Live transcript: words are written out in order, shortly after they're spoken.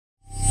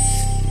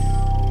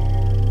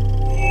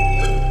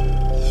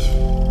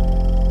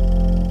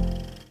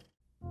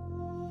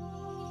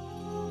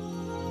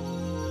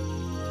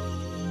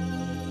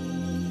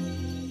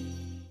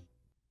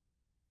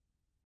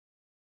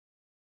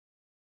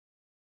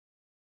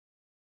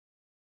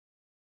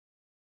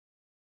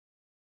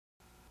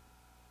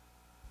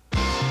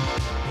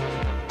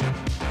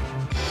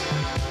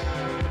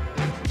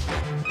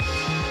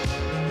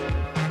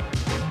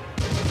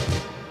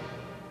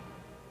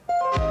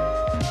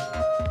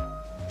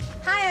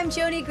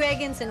Joanie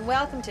Greggains, and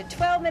welcome to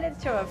 12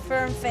 Minutes to a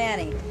Firm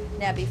Fanny.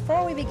 Now,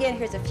 before we begin,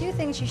 here's a few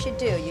things you should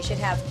do. You should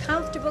have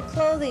comfortable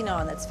clothing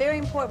on. That's very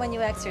important when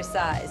you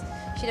exercise.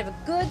 You should have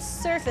a good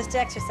surface to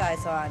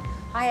exercise on.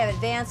 I have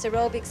advanced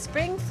aerobic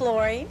spring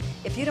flooring.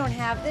 If you don't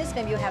have this,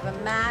 maybe you have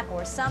a mat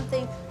or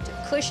something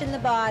to cushion the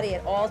body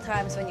at all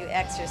times when you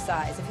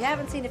exercise. If you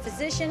haven't seen a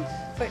physician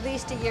for at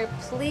least a year,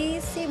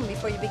 please see one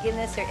before you begin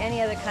this or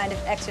any other kind of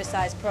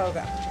exercise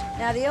program.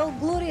 Now, the old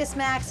gluteus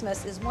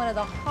maximus is one of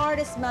the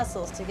hardest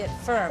muscles to get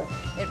firm.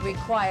 It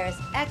requires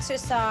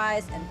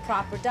exercise and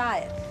proper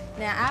diet.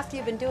 Now, after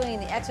you've been doing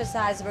the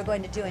exercises we're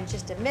going to do in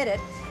just a minute,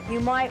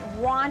 you might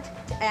want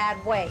to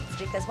add weights,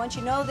 because once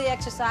you know the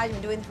exercise,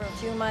 you've been doing it for a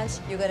few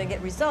months, you're going to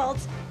get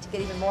results. To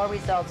get even more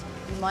results,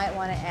 you might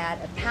want to add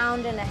 1.5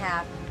 pounds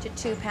to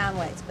 2 pound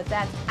weights. But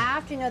that's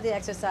after you know the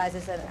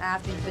exercises and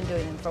after you've been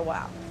doing them for a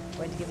while. I'm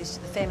going to give these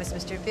to the famous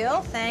Mr.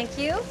 Bill. Thank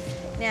you.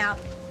 Now,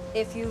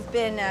 if you've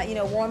been,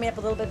 warming up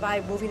a little bit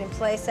by moving in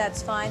place,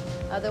 that's fine.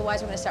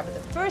 Otherwise, we're going to start with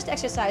the first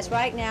exercise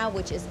right now,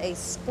 which is a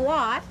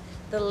squat.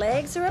 The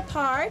legs are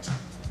apart,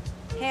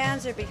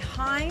 hands are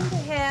behind the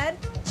head,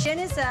 chin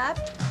is up.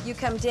 You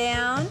come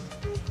down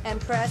and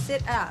press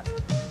it up.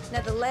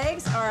 Now, the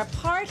legs are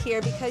apart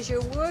here because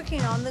you're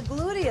working on the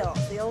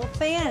gluteals, the old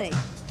fanny.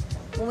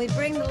 When we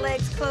bring the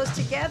legs close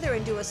together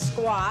and do a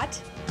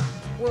squat,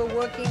 we're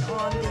working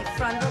on the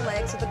front of the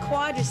legs, or the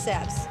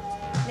quadriceps.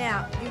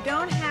 Now, you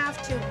don't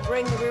have to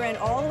bring the rear end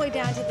all the way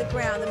down to the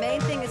ground. The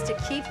main thing is to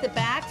keep the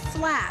back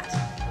flat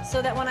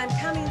so that when I'm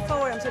coming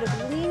forward, I'm sort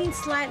of leaning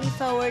slightly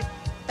forward,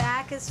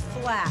 back is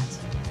flat.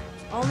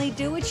 Only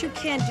do what you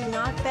can. Do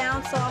not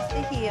bounce off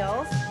the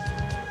heels.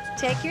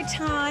 Take your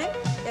time.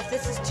 If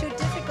this is too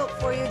difficult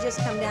for you, just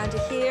come down to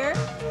here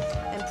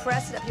and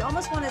press it up. You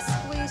almost want to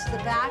squeeze the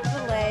back of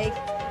the leg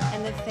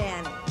and the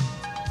fanny.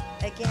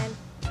 Again,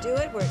 do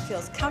it where it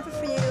feels comfort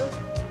for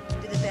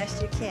you. Do the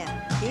best you can.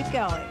 Keep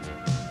going.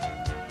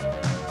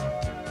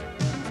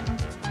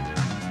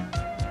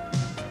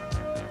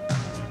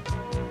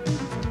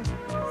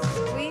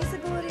 Squeeze the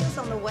gluteus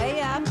on the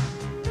way up,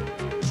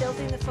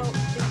 tilting the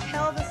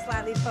pelvis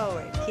slightly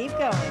forward. Keep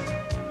going.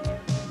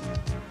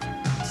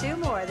 2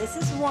 more. This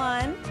is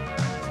 1.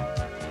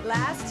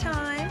 Last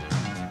time.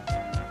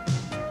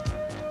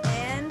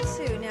 And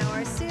 2. Now,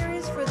 our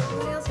series for the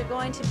gluteals are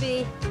going to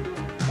be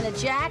in a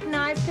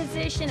jackknife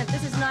position. If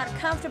this is not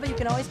comfortable, you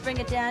can always bring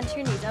it down to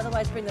your knees.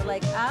 Otherwise, bring the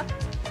leg up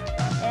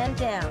and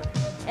down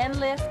and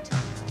lift.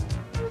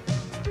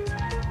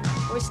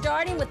 We're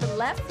starting with the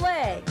left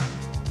leg.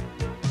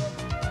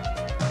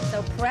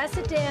 So press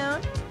it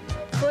down.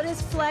 Foot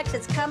is flexed.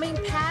 It's coming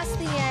past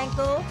the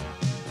ankle.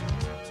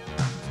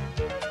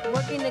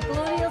 Working the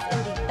gluteals in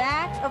the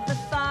back of the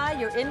thigh.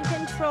 You're in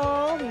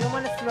control. You don't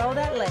want to throw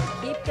that leg.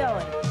 Keep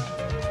going.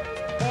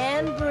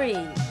 And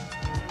breathe.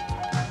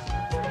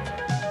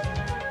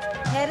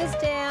 Head is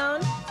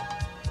down.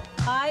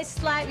 Eyes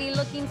slightly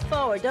looking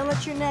forward. Don't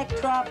let your neck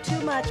drop too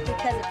much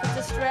because it puts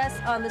a stress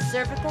on the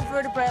cervical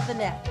vertebrae of the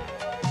neck.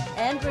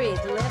 And breathe.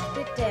 Lift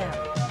it down.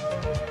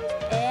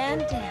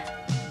 And down.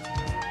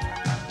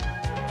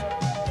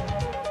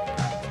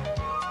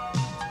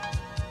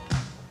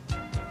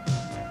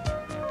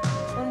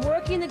 When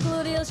working the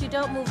gluteals, you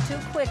don't move too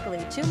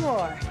quickly. 2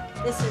 more.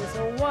 This is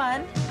a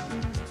 1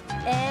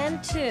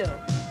 and 2.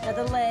 Now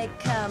the leg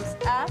comes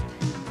up,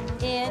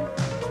 in,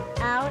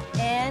 out,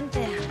 and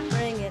down.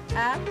 Bring it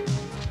up,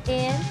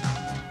 in,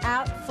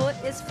 out. Foot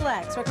is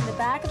flexed. Working the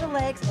back of the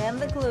legs and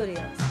the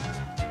gluteals.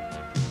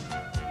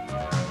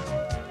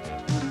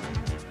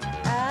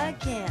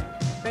 Again.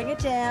 Bring it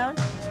down.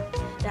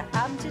 Now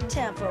up to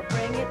tempo.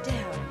 Bring it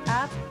down.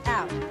 Up,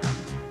 out.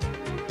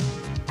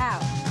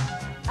 Out.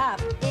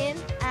 Up, in,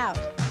 out.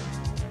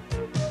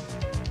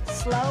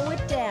 Slow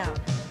it down.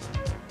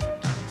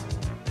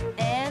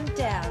 And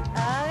down.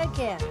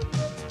 Again.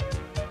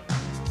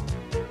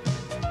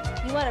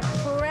 You want to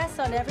press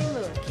on every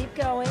move. Keep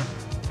going.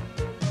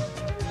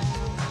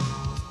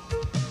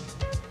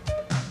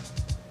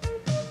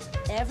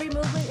 Every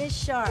movement is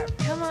sharp.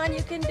 Come on,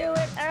 you can do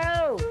it.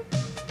 Oh!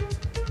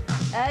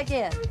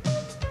 Again.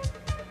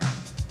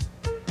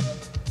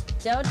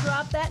 Don't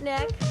drop that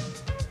neck.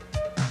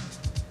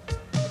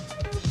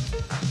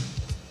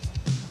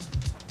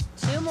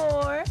 2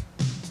 more.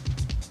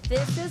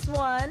 This is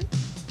 1.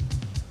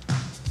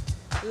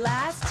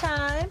 Last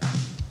time.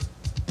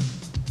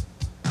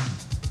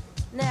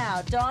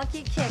 Now,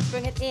 donkey kick.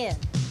 Bring it in.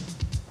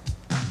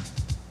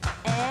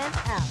 And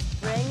out.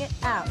 Bring it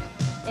out.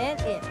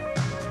 And in.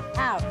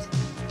 Out.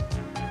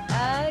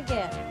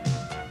 Again.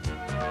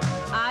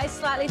 Eyes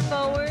slightly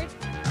forward.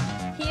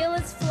 Heel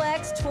is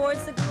flexed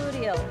towards the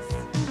gluteals.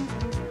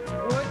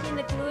 Working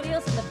the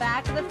gluteals in the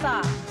back of the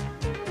thigh.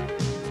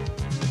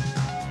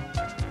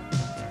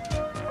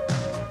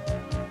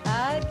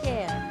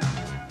 Again.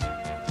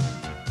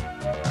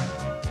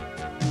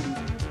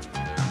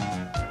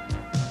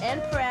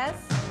 And press.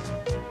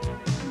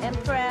 And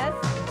press.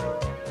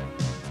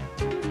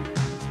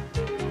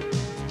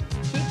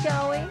 Keep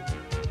going.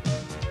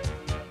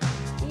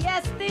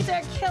 Yes, these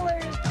are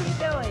killers. Keep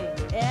going.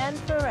 And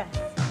press.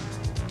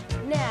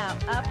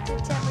 up to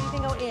tempo. You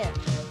can go in,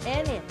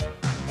 and in,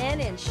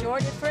 and in.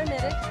 Short it for a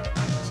minute.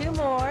 2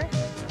 more.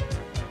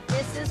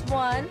 This is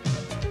 1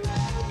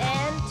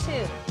 and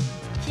 2.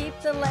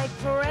 Keep the leg,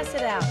 press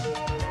it out.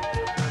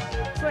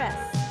 Press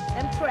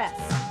and press.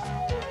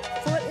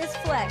 Foot is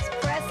flexed,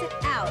 press it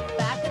out.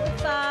 Back of the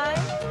thigh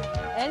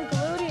and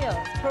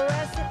gluteals,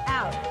 press it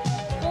out.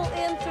 Pull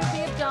in through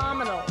the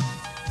abdominals.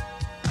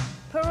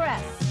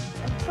 Press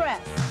and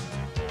press.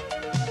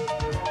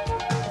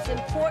 It's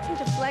important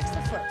to flex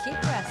the foot. Keep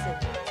pressing.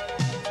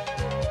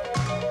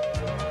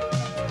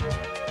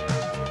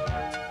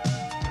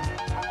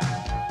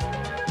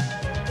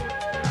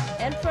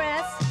 And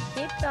press.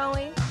 Keep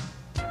going.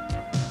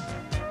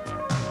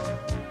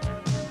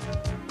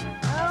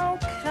 Oh,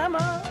 come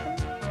on.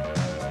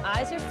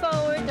 Eyes are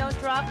forward. Don't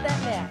drop that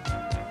neck.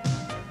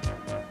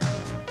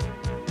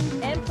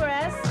 And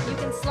press. You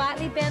can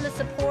slightly bend the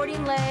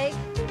supporting leg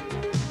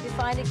if you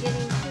find it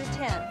getting too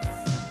tense.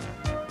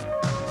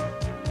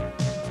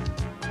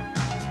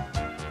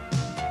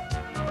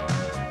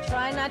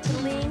 Try not to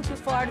lean too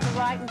far to the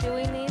right in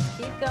doing these.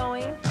 Keep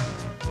going.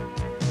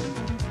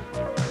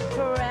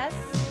 Press.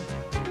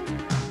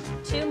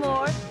 2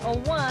 more.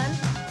 1,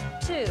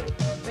 2.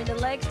 Bring the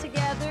legs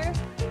together.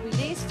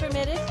 Release for a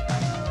minute.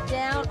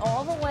 Down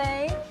all the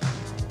way.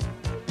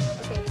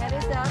 Okay, head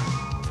is up.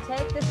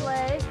 Take this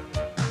leg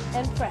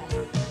and press.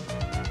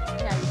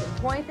 Now you can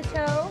point the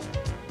toe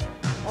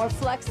or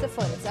flex the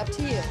foot. It's up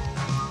to you.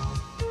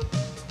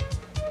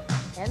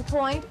 And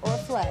point or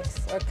flex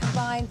or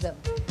combine them.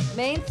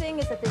 Main thing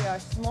is that they are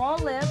small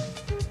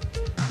lifts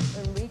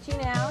and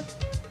reaching out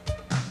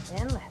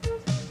and lift.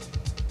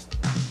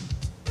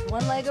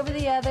 One leg over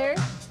the other.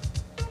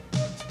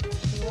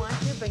 If you want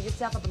to, bring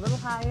yourself up a little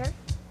higher.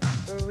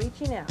 We're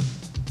reaching out.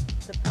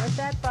 Support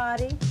that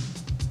body.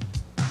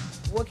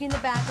 Working the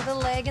back of the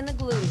leg and the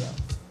gluteals.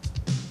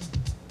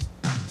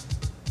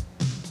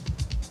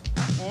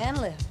 And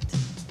lift.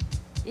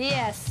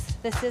 Yes,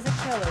 this is a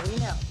killer, we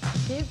know.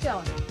 Keep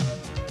going.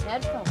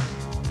 Head forward.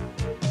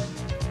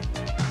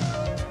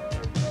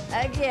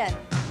 Again.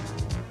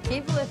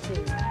 Keep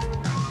lifting.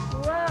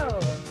 Whoa.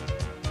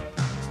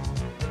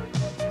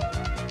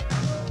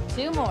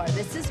 2 more.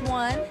 This is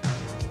 1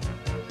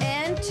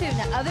 and 2.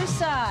 Now other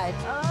side.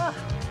 Oh,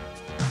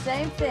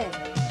 same thing.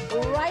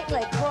 Right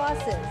leg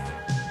crosses.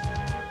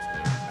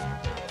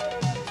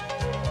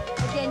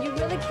 Again, you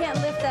really can't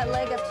lift that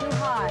leg up too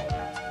high.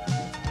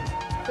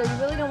 So you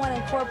really don't want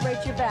to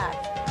incorporate your back.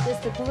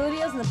 Just the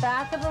gluteals and the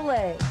back of the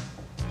leg.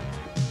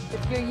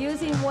 If you're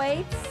using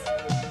weights,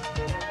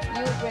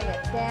 you would bring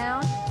it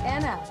down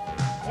and up,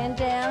 and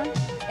down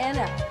and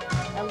up.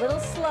 A little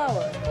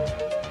slower,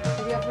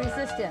 so you have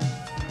resistance.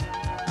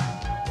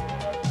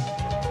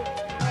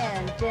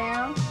 And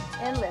down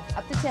and lift,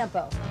 up the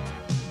tempo.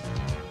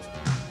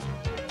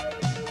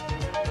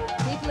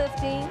 Keep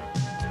lifting.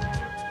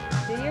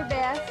 Do your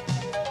best.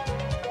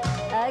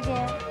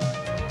 Again.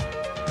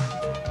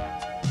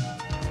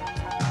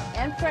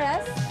 And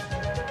press.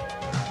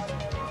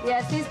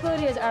 Yes, these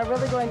gluteals are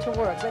really going to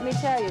work. Let me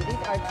tell you, these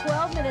are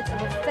 12 minutes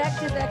of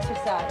effective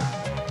exercise.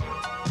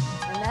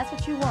 And that's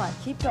what you want.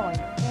 Keep going.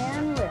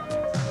 And lift.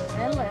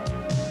 And lift.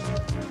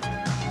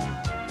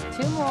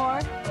 2 more.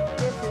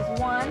 This is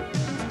 1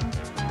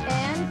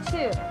 and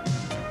 2.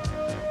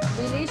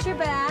 Release your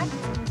back.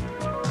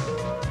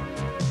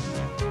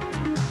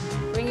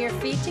 Bring your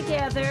feet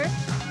together.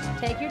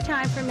 Take your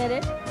time for a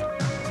minute.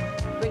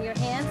 Bring your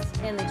hands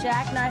in the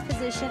jackknife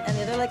position, and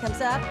the other leg comes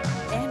up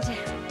and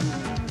down.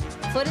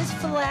 Foot is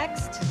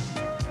flexed.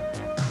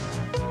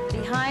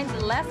 Behind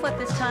the left foot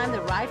this time,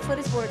 the right foot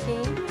is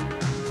working.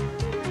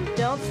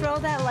 Don't throw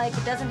that leg.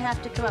 It doesn't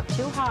have to come up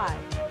too high.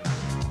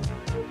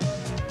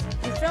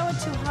 If you throw it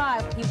too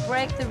high, you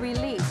break the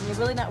release, and you're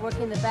really not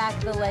working the back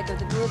of the leg or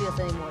the gluteals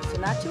anymore, so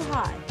not too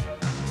high.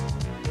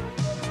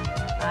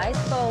 Eyes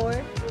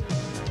forward.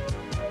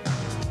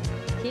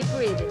 Keep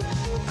breathing.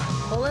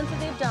 Pull into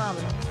the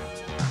abdominals.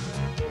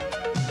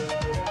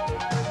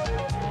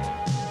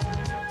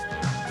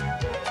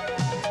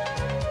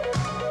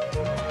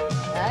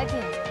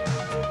 Again.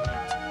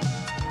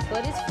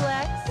 Foot is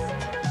flexed.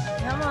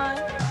 Come on.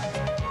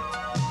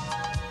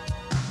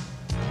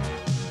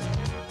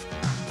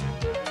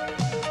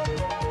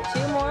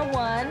 Two more.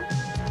 1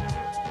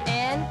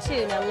 and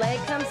 2. Now leg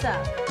comes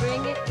up.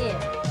 Bring it in.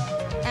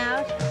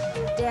 Out,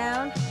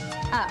 down,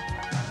 up.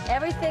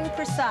 Everything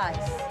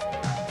precise.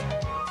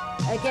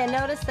 Again,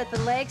 notice that the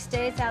leg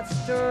stays out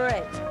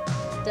straight.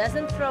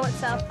 Doesn't throw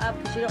itself up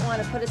because you don't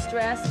want to put a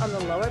stress on the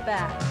lower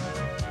back.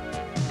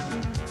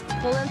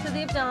 Pull into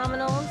the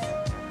abdominals,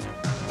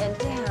 and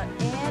down,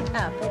 and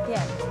up,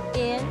 again.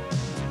 In,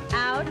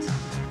 out,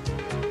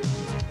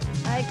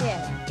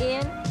 again.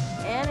 In,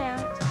 and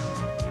out.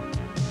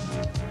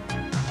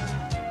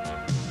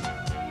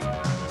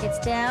 It's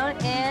down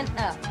and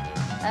up,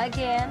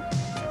 again.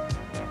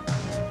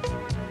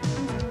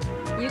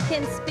 You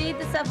can speed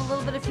this up a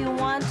little bit if you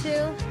want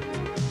to,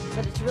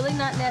 but it's really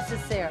not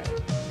necessary.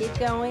 Keep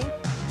going,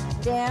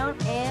 down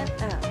and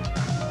up.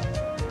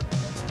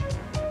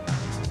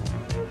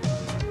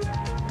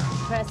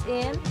 Press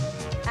in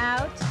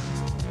out,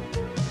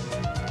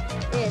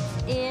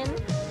 it's in,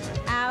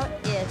 out,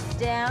 it's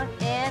down,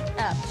 and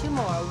up. 2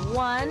 more.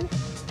 1,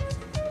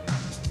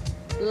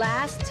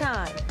 last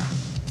time.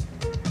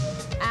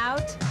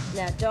 Out,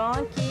 now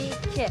donkey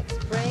kicks.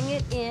 Bring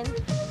it in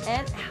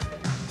and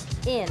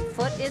out. In,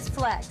 foot is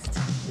flexed.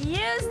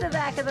 Use the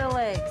back of the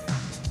legs.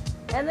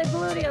 And the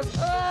gluteals,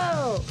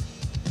 oh!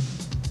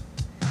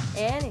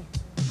 And in,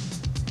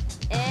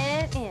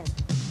 and in.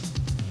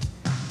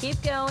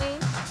 Keep going.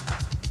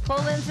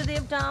 Pull into the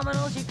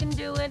abdominals, you can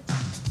do it.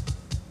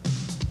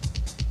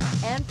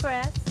 And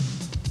press.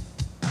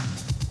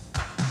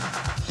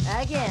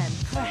 Again,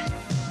 press.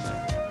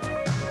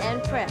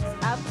 And press.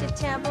 Up to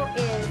tempo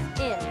is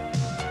in,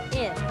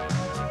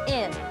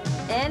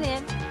 and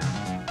in.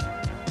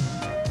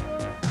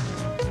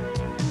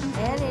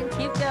 And in,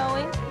 keep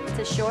going. It's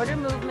a shorter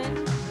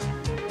movement.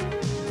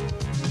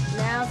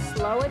 Now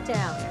slow it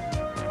down.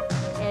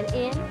 And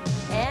in,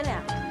 and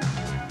out.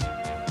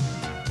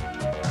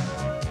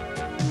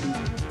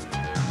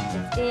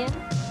 It's in,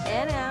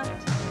 and out.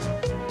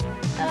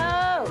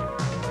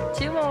 Oh!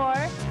 2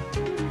 more.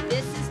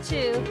 This is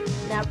 2.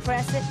 Now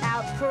press it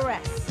out,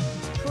 press.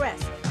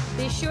 Press.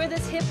 Be sure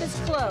this hip is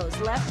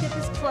closed. Left hip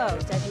is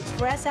closed as you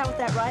press out with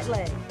that right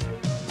leg.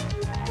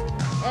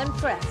 And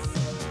press.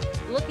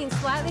 Looking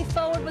slightly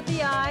forward with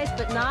the eyes,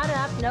 but not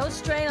up. No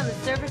strain on the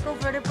cervical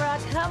vertebra.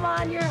 Come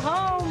on, you're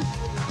home.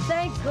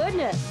 Thank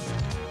goodness.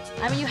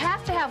 I mean, you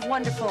have to have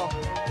wonderful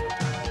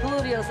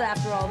gluteals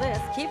after all this.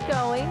 Keep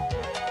going.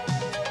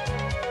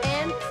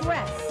 And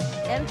press.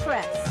 And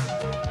press.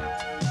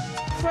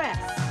 Press.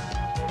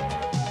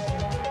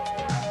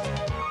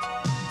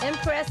 And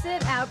press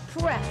it out.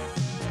 Press.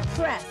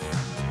 Press.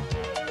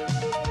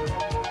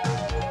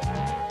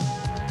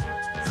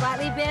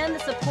 Slightly bend the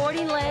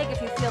supporting leg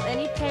if you feel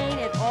any pain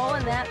at all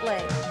in that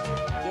leg.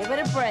 Give it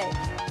a break.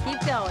 Keep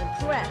going.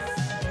 Press.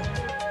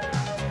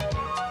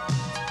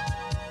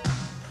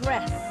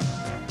 Press.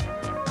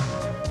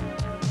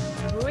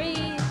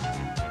 Breathe.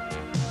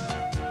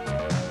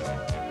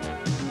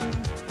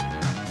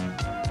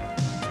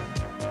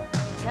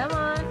 Come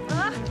on.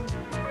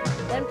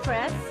 Then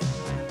press.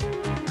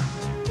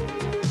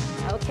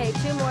 Okay,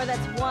 2 more.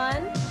 That's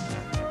 1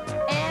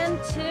 and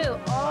 2.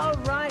 All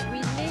right,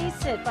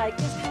 release it by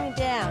just coming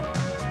down.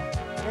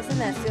 Doesn't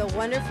that feel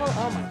wonderful?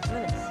 Oh my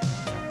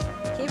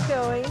goodness. Keep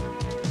going.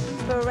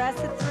 Press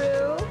it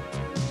through.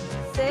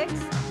 6,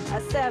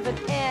 a 7,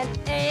 and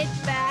 8.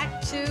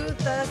 Back to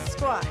the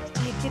squat.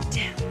 Take it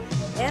down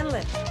and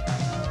lift.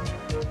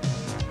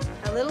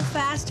 A little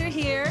faster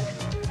here.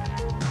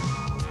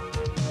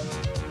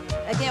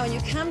 Again, when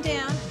you come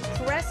down,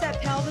 press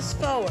that pelvis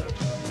forward.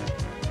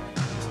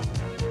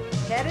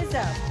 Head is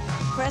up.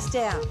 Press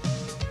down.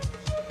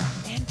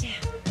 And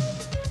down.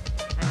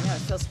 I know,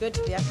 it feels good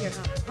to be up here,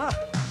 huh?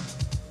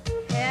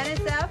 Head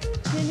is up.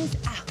 Chin is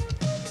out.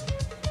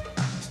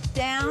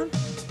 Down.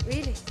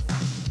 Release.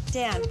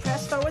 Down.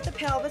 Press forward with the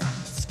pelvis.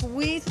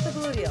 Squeeze with the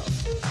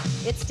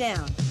gluteals. It's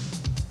down.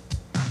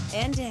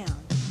 And down.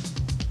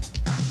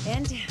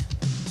 And down.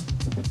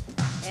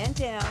 And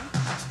down.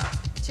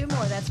 2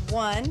 more. That's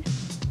 1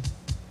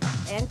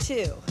 and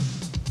 2.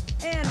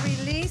 And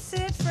release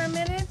it for a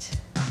minute.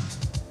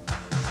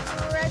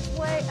 Stretch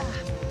way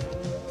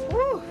up.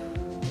 Woo.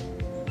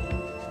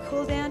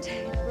 Cool down,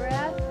 take a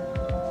breath.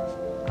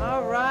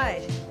 All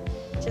right.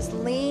 Just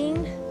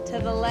lean to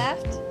the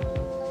left.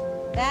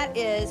 That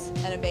is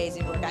an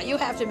amazing workout. You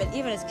have to admit,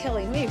 even it's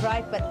killing me,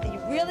 right? But you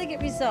really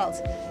get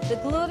results. The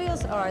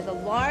gluteals are the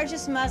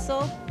largest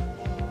muscle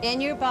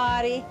in your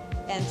body,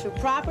 and through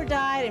proper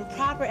diet and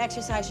proper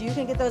exercise, you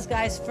can get those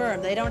guys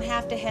firm. They don't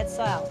have to head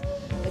south.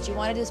 But you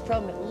want to do this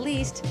program at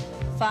least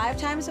 5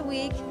 times a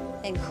week,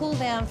 and cool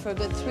down for a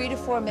good 3 to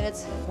 4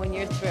 minutes when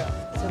you're through.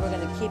 So we're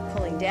going to keep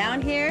pulling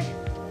down here,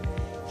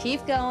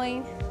 keep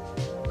going,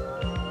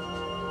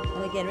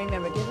 and again,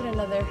 remember, give it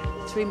another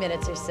 3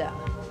 minutes or so.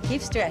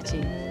 Keep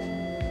stretching.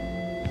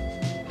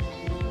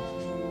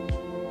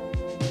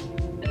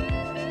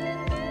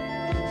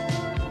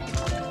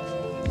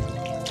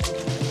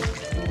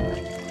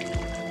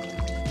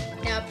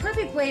 Now, a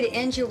perfect way to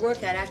end your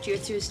workout after you're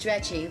through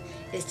stretching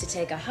is to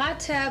take a hot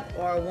tub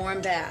or a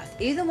warm bath.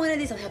 Either one of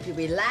these will help you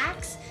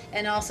relax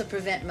and also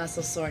prevent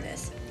muscle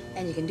soreness.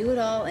 And you can do it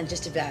all in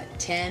just about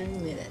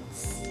 10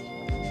 minutes.